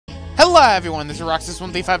Hello everyone, this is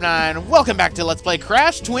Roxas1359. Welcome back to Let's Play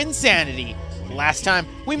Crash Twinsanity. Last time,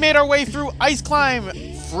 we made our way through Ice Climb,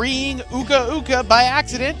 freeing Uka Uka by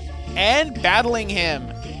accident, and battling him.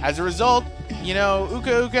 As a result, you know,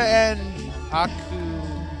 Uka Uka and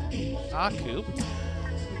Aku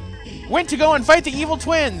went to go and fight the evil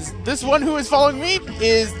twins. This one who is following me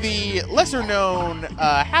is the lesser-known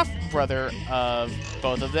half-brother of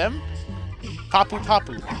both of them, Papu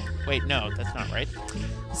Papu. Wait, no, that's not right.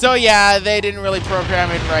 So yeah, they didn't really program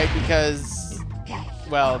it right because,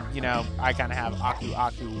 well, you know, I kind of have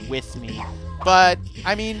Aku with me. But,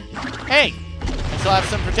 I mean, hey, I still have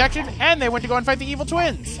some protection, and they went to go and fight the evil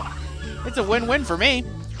twins. It's a win-win for me.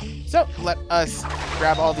 So, let us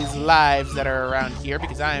grab all these lives that are around here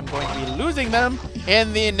because I am going to be losing them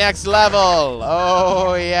in the next level.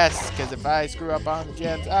 Oh, yes, because if I screw up on the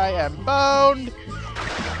gems, I am boned.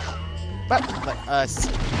 But let us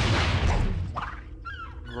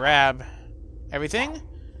grab everything.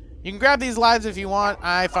 You can grab these lives if you want.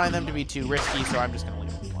 I find them to be too risky, so I'm just going to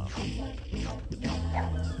leave them alone.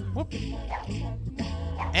 Whoop.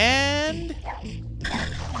 And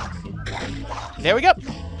there we go.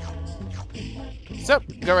 So,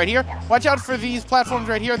 go right here. Watch out for these platforms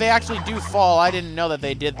right here. They actually do fall. I didn't know that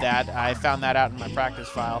they did that. I found that out in my practice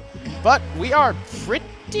file. But we are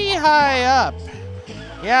pretty high up.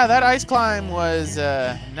 Yeah, that ice climb was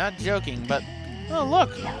not joking, but oh,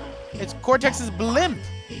 look. It's Cortex's blimp.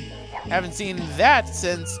 Haven't seen that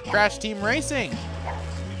since Crash Team Racing.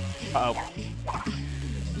 Uh-oh.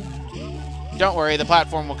 Don't worry, the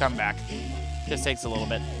platform will come back. Just takes a little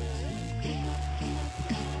bit.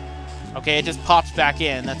 Okay, it just pops back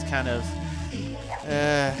in. That's kind of...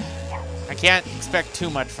 I can't expect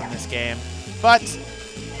too much from this game. But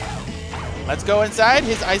let's go inside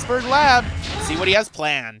his iceberg lab, see what he has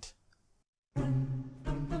planned.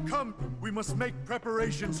 Come, we must make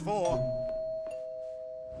preparations for...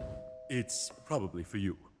 It's probably for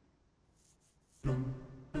you.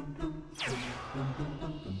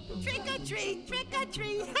 Trick or treat, trick or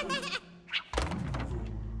treat.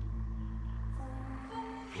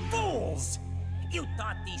 Fools! You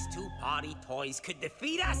thought these two party toys could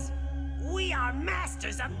defeat us? We are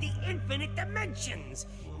masters of the infinite dimensions,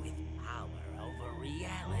 with power over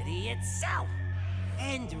reality itself.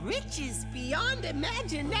 And riches beyond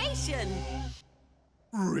imagination.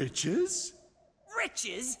 Riches?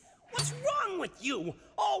 Riches? What's wrong with you?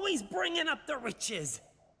 Always bringing up the riches.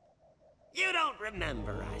 You don't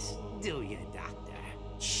remember us, do you, Doctor?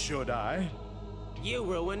 Should I? You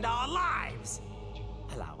ruined our lives.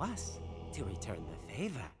 Allow us to return the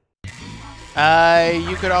favor.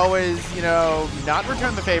 You could always, you know, not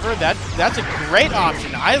return the favor. That's a great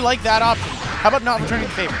option. I like that option. How about not returning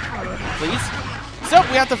the favor, please? So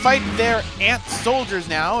we have to fight their ant soldiers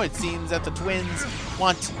now. It seems that the twins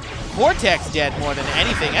want Cortex dead more than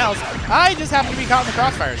anything else. I just happen to be caught in the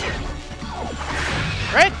crossfires here.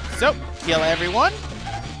 Right, so kill everyone.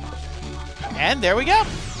 And there we go.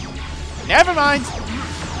 Never mind.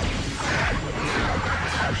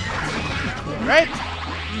 Right.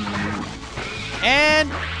 And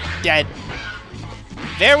dead.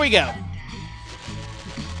 There we go.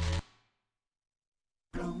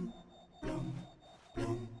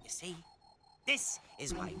 You see, this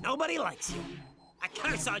is why nobody likes you. A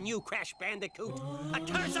curse on you, Crash Bandicoot. A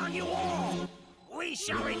curse on you all. We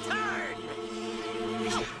shall return.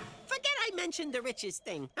 Oh, forget I mentioned the riches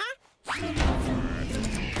thing, huh?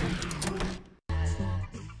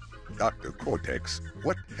 Dr. Cortex,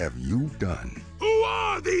 what have you done? Who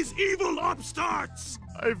are these evil upstarts?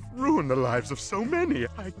 I've ruined the lives of so many.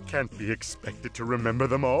 I can't be expected to remember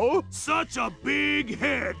them all. Such a big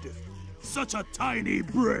head. Such a tiny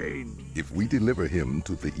brain. If we deliver him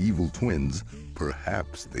to the evil twins,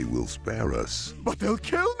 perhaps they will spare us. But they'll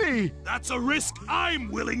kill me! That's a risk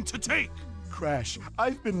I'm willing to take. Crash,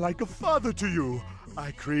 I've been like a father to you.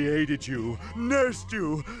 I created you, nursed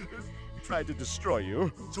you, tried to destroy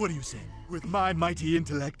you. So what do you say? With my mighty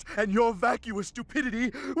intellect and your vacuous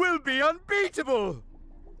stupidity, we'll be unbeatable!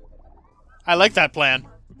 I like that plan.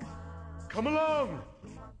 Come along!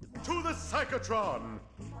 To the Psychotron!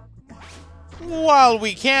 While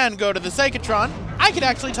we can go to the Psychotron, I could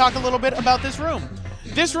actually talk a little bit about this room.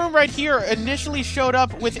 This room right here initially showed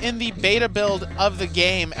up within the beta build of the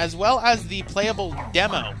game, as well as the playable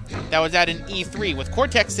demo that was at an E3 with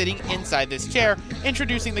Cortex sitting inside this chair,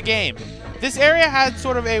 introducing the game. This area had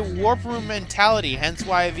sort of a warp room mentality, hence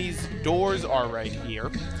why these doors are right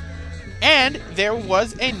here. And there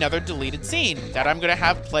was another deleted scene that I'm going to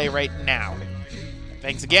have play right now.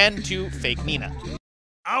 Thanks again to Fake Nina.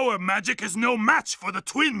 Our magic is no match for the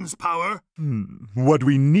twins' power. What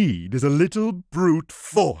we need is a little brute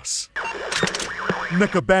force.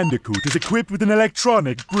 Mecha-Bandicoot is equipped with an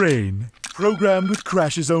electronic brain, programmed with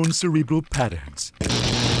Crash's own cerebral patterns.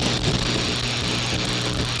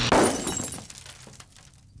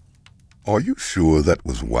 Are you sure that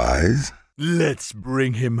was wise? Let's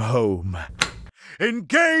bring him home.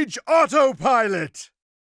 Engage autopilot!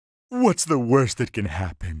 What's the worst that can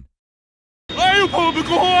happen?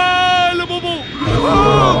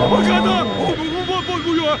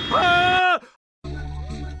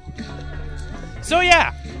 So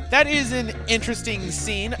yeah, that is an interesting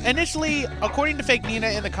scene. Initially, according to Fake Nina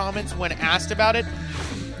in the comments when asked about it,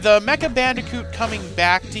 the Mecha-Bandicoot coming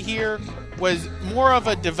back to here was more of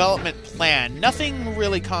a development plan, nothing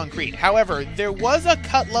really concrete. However, there was a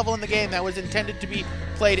cut level in the game that was intended to be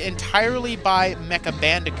played entirely by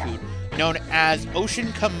Mecha-Bandicoot, known as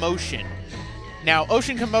Ocean Commotion. Now,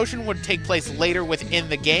 Ocean Commotion would take place later within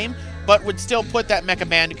the game, but would still put that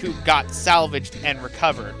Mecha-Bandicoot got salvaged and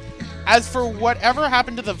recovered. As for whatever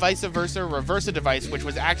happened to the vice versa reversa device, which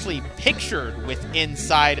was actually pictured with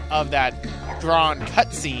inside of that drawn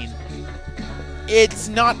cutscene, it's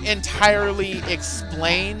not entirely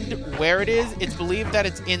explained where it is. It's believed that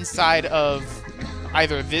it's inside of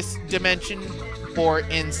either this dimension or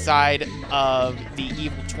inside of the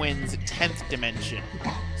Evil Twins' 10th dimension.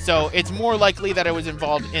 So it's more likely that it was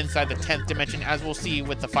involved inside the 10th dimension, as we'll see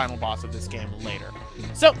with the final boss of this game later.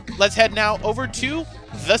 So let's head now over to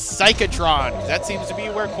the Psychotron, because that seems to be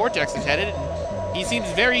where Cortex is headed. And he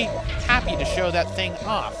seems very happy to show that thing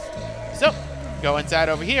off. So go inside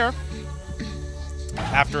over here.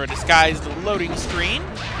 After a disguised loading screen.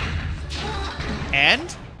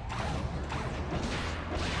 And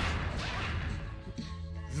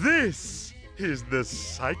This is the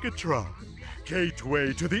Psychotron,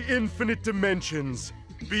 gateway to the infinite dimensions.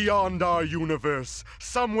 Beyond our universe,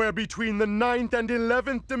 somewhere between the 9th and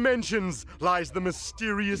 11th dimensions, lies the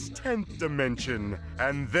mysterious 10th dimension.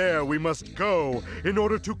 And there we must go in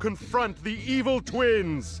order to confront the evil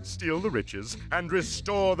twins, steal the riches, and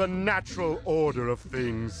restore the natural order of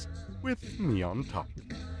things, with me on top.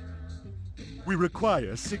 We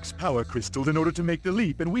require 6 power crystals in order to make the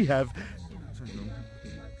leap, and we have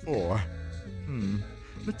 4.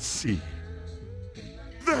 Let's see.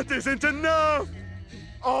 That isn't enough!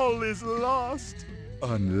 All is lost,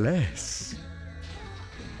 unless...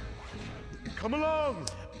 Come along!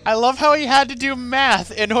 I love how he had to do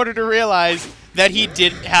math in order to realize that he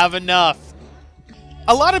didn't have enough.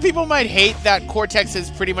 A lot of people might hate that Cortex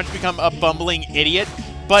has pretty much become a bumbling idiot,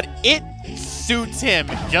 but it suits him.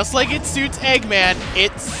 Just like it suits Eggman,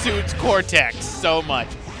 it suits Cortex so much.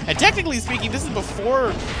 And technically speaking, this is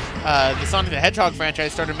before the Sonic the Hedgehog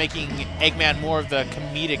franchise started making Eggman more of the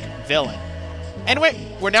comedic villain. Anyway,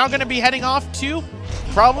 we're now going to be heading off to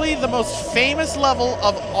probably the most famous level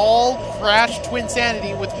of all Crash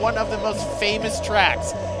Twinsanity with one of the most famous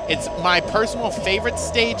tracks. It's my personal favorite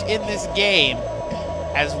stage in this game,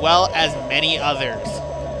 as well as many others,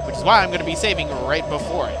 which is why I'm going to be saving right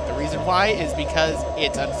before it. The reason why is because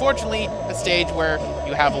it's unfortunately a stage where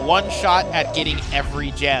you have one shot at getting every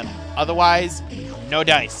gem. Otherwise, no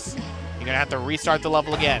dice. You're going to have to restart the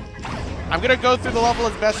level again. I'm going to go through the level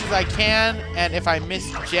as best as I can, and if I miss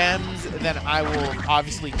gems, then I will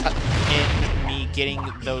obviously cut in me getting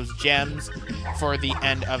those gems for the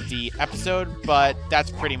end of the episode, but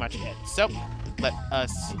that's pretty much it. So, let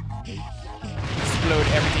us explode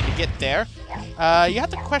everything to get there. You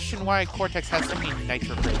have to question why Cortex has so many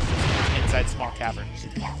nitro crates inside small caverns.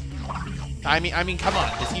 I mean, come on,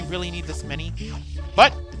 does he really need this many?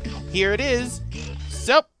 But, here it is.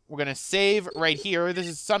 So, we're going to save right here. This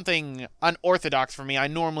is something unorthodox for me. I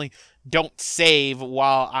normally don't save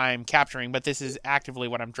while I'm capturing, but this is actively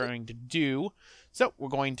what I'm trying to do. So we're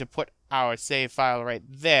going to put our save file right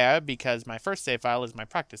there because my first save file is my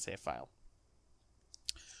practice save file.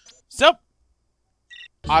 So,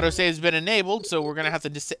 autosave has been enabled, so we're going to have to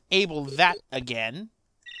disable that again.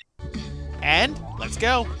 And let's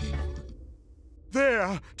go.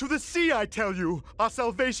 There, to the sea, I tell you! Our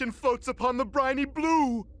salvation floats upon the briny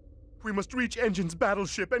blue! We must reach Engine's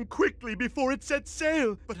battleship, and quickly before it sets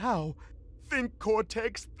sail! But how? Think,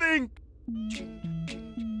 Cortex, think!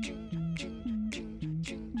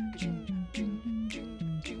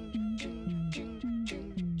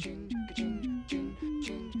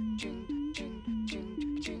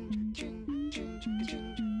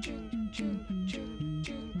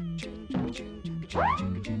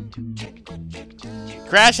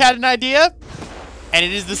 Crash had an idea, and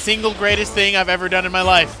it is the single greatest thing I've ever done in my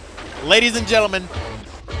life. Ladies and gentlemen,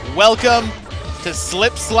 welcome to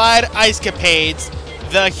Slip Slide Ice Capades,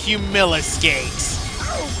 the humili-skate.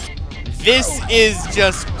 This is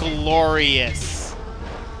just glorious.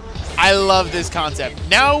 I love this concept.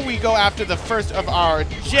 Now we go after the first of our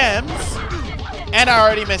gems, and I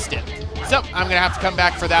already missed it. So I'm gonna have to come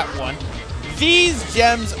back for that one. These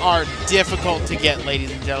gems are difficult to get,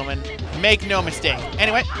 ladies and gentlemen. Make no mistake.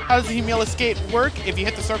 Anyway, how does the humili-skate work? If you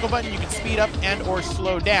hit the circle button, you can speed up and or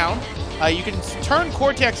slow down. You can turn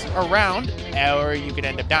Cortex around, or you can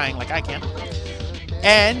end up dying like I can.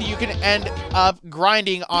 And you can end up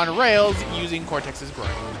grinding on rails using Cortex's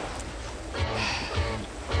grind.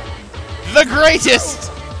 The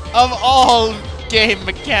greatest of all game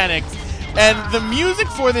mechanics. And the music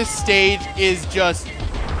for this stage is just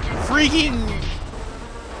freaking...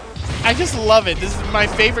 I just love it. This is my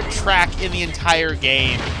favorite track in the entire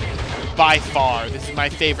game. By far. This is my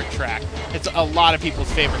favorite track. It's a lot of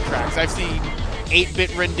people's favorite tracks. I've seen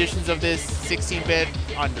 8-bit renditions of this, 16-bit,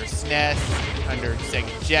 under SNES, under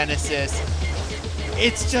Sega Genesis.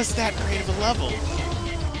 It's just that great of a level.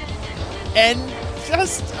 And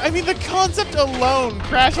just, I mean, the concept alone,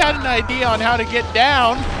 Crash had an idea on how to get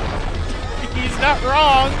down. He's not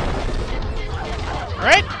wrong.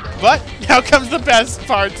 Right? But now comes the best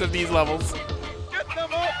parts of these levels. Get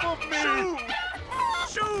them off of me!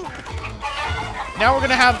 Shoot! Now we're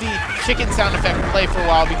gonna have the chicken sound effect play for a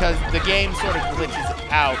while because the game sort of glitches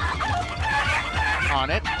out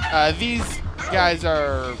on it. These guys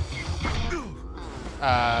are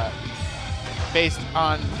based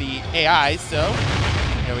on the AI, so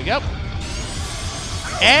here we go.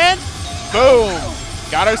 And boom!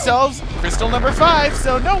 Got ourselves crystal number 5,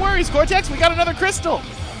 so no worries, Cortex, we got another crystal.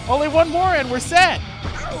 Only one more and we're set.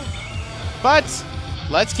 But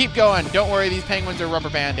let's keep going. Don't worry, these penguins are rubber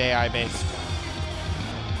band AI based.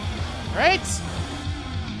 Right?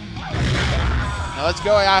 Now let's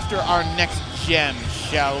go after our next gem,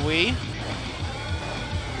 shall we?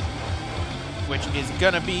 Which is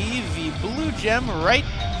gonna be the blue gem right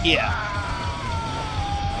here.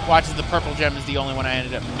 Watch, the purple gem is the only one I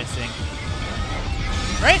ended up missing.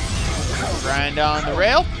 Right? Grind on the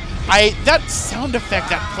rail. That sound effect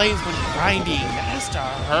that plays when grinding, that has to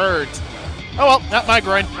hurt. Oh well, not my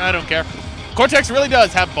grind. I don't care. Cortex really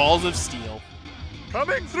does have balls of steel.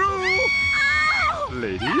 Coming through!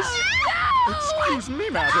 Ladies? Excuse me,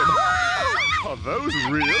 madam. Are those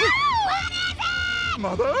real?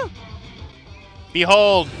 Mother?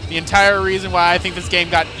 Behold, the entire reason why I think this game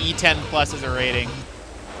got E10 plus as a rating.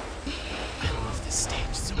 I love this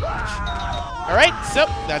stage so much. Alright, so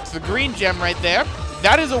that's the green gem right there.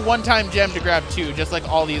 That is a one-time gem to grab too, just like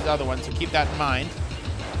all these other ones, so keep that in mind.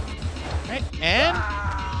 Alright, and...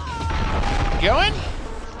 going?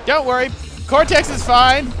 Don't worry, Cortex is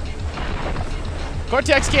fine.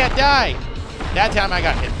 Cortex can't die. That time I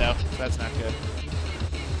got hit though, so that's not good.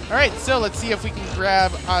 Alright, so let's see if we can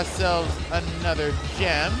grab ourselves another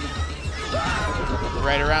gem.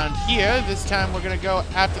 Right around here. This time we're gonna go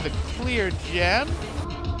after the clear gem.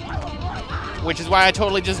 Which is why I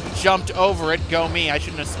totally just jumped over it. Go me, I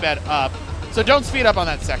shouldn't have sped up. So don't speed up on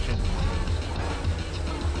that section.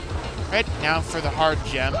 Right, now for the hard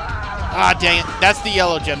gem. Ah, dang it, that's the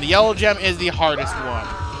yellow gem. The yellow gem is the hardest one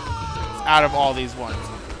out of all these ones.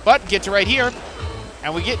 But get to right here,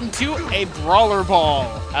 and we get into a brawler ball.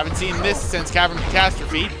 Haven't seen this since Cavern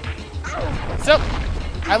Catastrophe. So,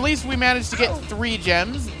 at least we managed to get 3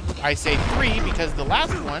 gems. I say 3 because the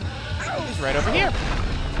last one is right over here.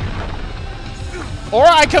 Or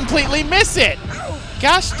I completely miss it.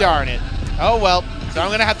 Gosh darn it. Oh well, so I'm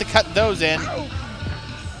gonna have to cut those in.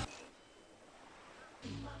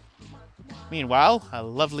 Meanwhile, a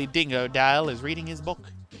lovely dingo dial is reading his book.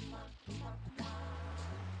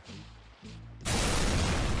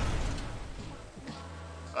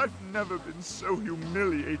 I've never been so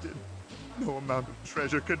humiliated. No amount of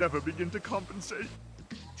treasure could ever begin to compensate.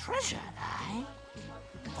 Treasure, eh?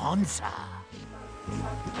 Bonza.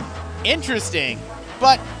 Interesting.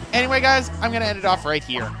 But anyway, guys, I'm going to end it off right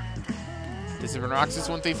here. This has been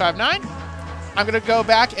Roxas1359. I'm going to go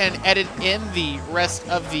back and edit in the rest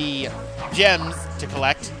of the gems to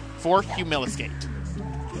collect for humili-skate.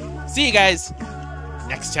 See you guys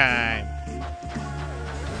next time.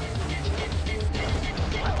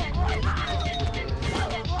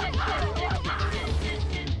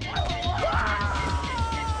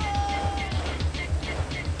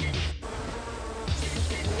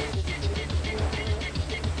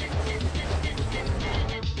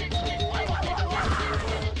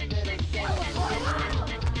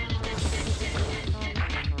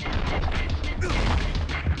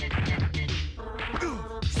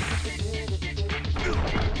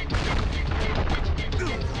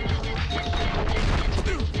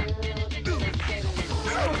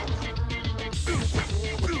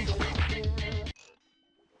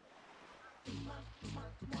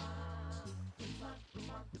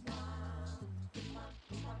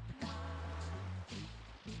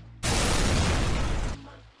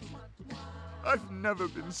 I've never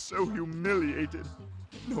been so humiliated.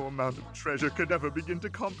 No amount of treasure could ever begin to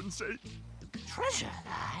compensate. Treasure,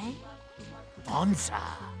 aye? Bonza.